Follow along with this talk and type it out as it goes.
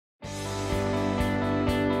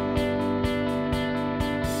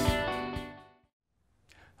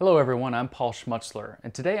Hello everyone, I'm Paul Schmutzler,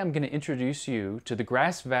 and today I'm going to introduce you to the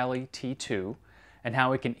Grass Valley T2 and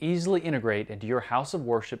how it can easily integrate into your house of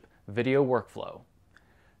worship video workflow.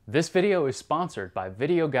 This video is sponsored by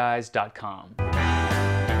videoguys.com.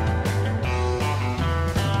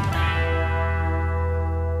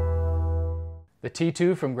 The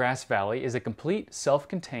T2 from Grass Valley is a complete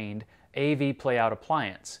self-contained AV playout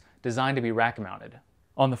appliance designed to be rack-mounted.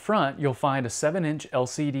 On the front, you'll find a 7-inch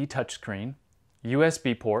LCD touchscreen,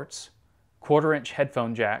 USB ports, 1/4-inch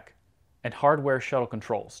headphone jack, and hardware shuttle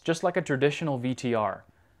controls, just like a traditional VTR.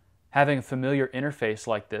 Having a familiar interface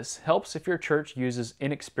like this helps if your church uses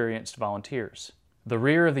inexperienced volunteers. The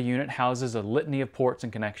rear of the unit houses a litany of ports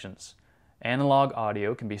and connections. Analog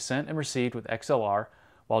audio can be sent and received with XLR,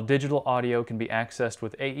 while digital audio can be accessed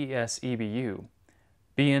with AES EBU.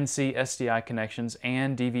 BNC SDI connections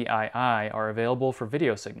and DVI-I are available for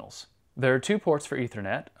video signals. There are 2 ports for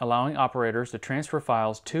Ethernet, allowing operators to transfer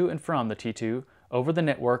files to and from the T2 over the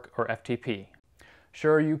network or FTP.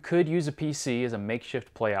 Sure, you could use a PC as a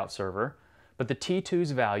makeshift playout server, but the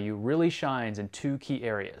T2's value really shines in 2 key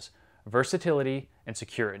areas: versatility and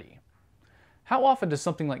security. How often does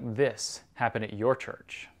something like this happen at your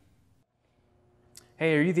church?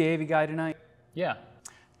 Hey, are you the AV guy tonight? Yeah.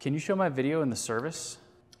 Can you show my video in the service?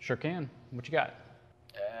 Sure can. What you got?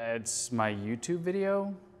 It's my YouTube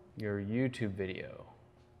video? Your YouTube video.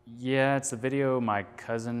 Yeah, it's the video my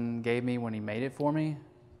cousin gave me when he made it for me.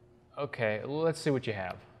 Okay, let's see what you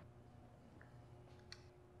have.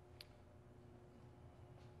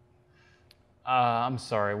 I'm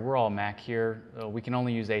sorry, we're all Mac here. We can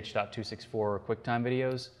only use H.264 or QuickTime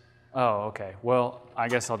videos. Oh, okay. Well, I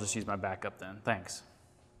guess I'll just use my backup then. Thanks.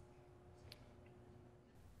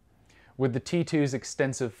 With the T2's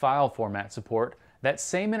extensive file format support, that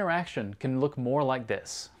same interaction can look more like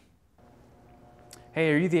this.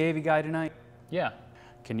 Hey, are you the AV guy tonight? Yeah.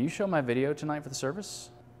 Can you show my video tonight for the service?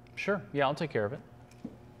 Sure, yeah, I'll take care of it.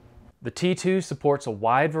 The T2 supports a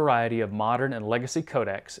wide variety of modern and legacy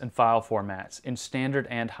codecs and file formats in standard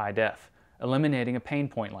and high def, eliminating a pain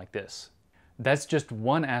point like this. That's just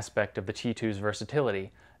one aspect of the T2's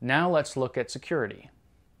versatility. Now let's look at security.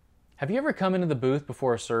 Have you ever come into the booth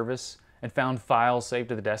before a service and found files saved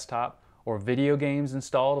to the desktop or video games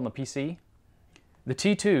installed on the PC? The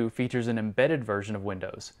T2 features an embedded version of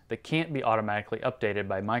Windows that can't be automatically updated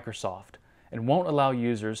by Microsoft and won't allow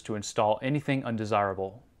users to install anything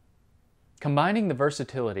undesirable. Combining the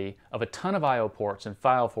versatility of a ton of I/O ports and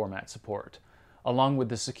file format support, along with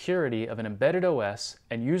the security of an embedded OS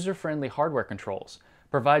and user-friendly hardware controls,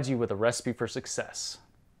 provides you with a recipe for success.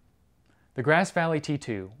 The Grass Valley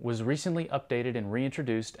T2 was recently updated and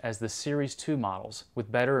reintroduced as the Series 2 models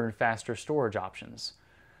with better and faster storage options.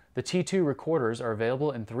 The T2 recorders are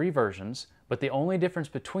available in 3 versions, but the only difference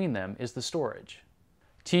between them is the storage.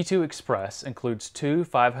 T2 Express includes 2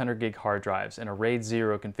 500 gig hard drives in a RAID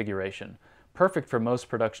 0 configuration, perfect for most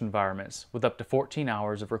production environments with up to 14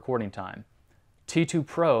 hours of recording time. T2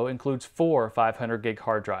 Pro includes 4 500 gig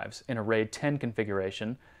hard drives in a RAID 10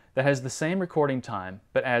 configuration that has the same recording time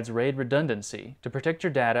but adds RAID redundancy to protect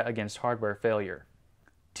your data against hardware failure.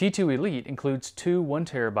 T2 Elite includes 2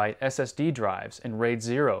 1TB SSD drives in RAID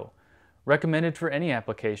 0, recommended for any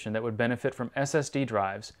application that would benefit from SSD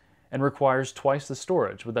drives and requires twice the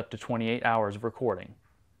storage with up to 28 hours of recording.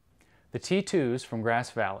 The T2s from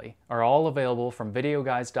Grass Valley are all available from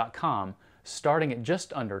videoguys.com, starting at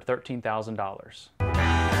just under $13,000.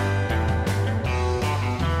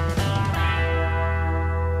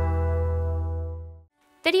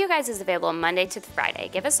 Video Guys is available Monday to Friday.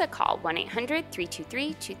 Give us a call,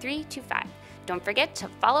 1-800-323-2325. Don't forget to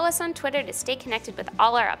follow us on Twitter to stay connected with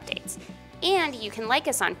all our updates. And you can like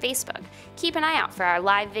us on Facebook. Keep an eye out for our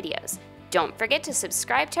live videos. Don't forget to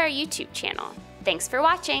subscribe to our YouTube channel. Thanks for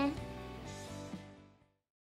watching!